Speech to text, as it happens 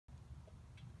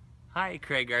Hi,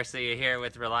 Craig Garcia here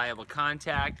with Reliable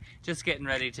Contact. Just getting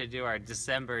ready to do our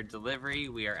December delivery.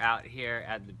 We are out here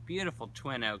at the beautiful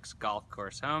TwinOaks Golf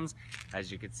Course Homes.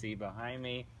 As you can see behind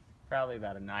me, probably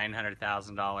about a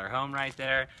 $900,000 home right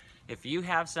there. If you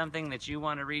have something that you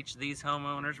want to reach these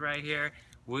homeowners right here,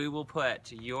 we will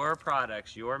put your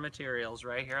products, your materials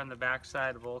right here on the back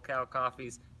side of Old Cow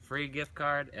Coffee's free gift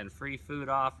card and free food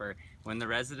offer. When the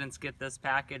residents get this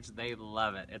package, they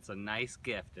love it. It's a nice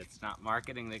gift. It's not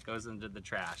marketing that goes into the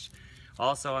trash.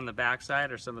 Also on the back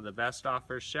side are some of the best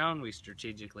offers shown. We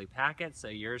strategically pack it so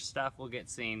your stuff will get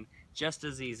seen just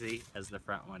as easy as the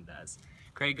front one does.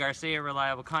 Craig Garcia,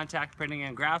 Reliable Contact Printing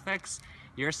and Graphics,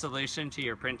 your solution to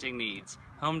your printing needs,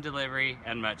 home delivery,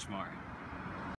 and much more.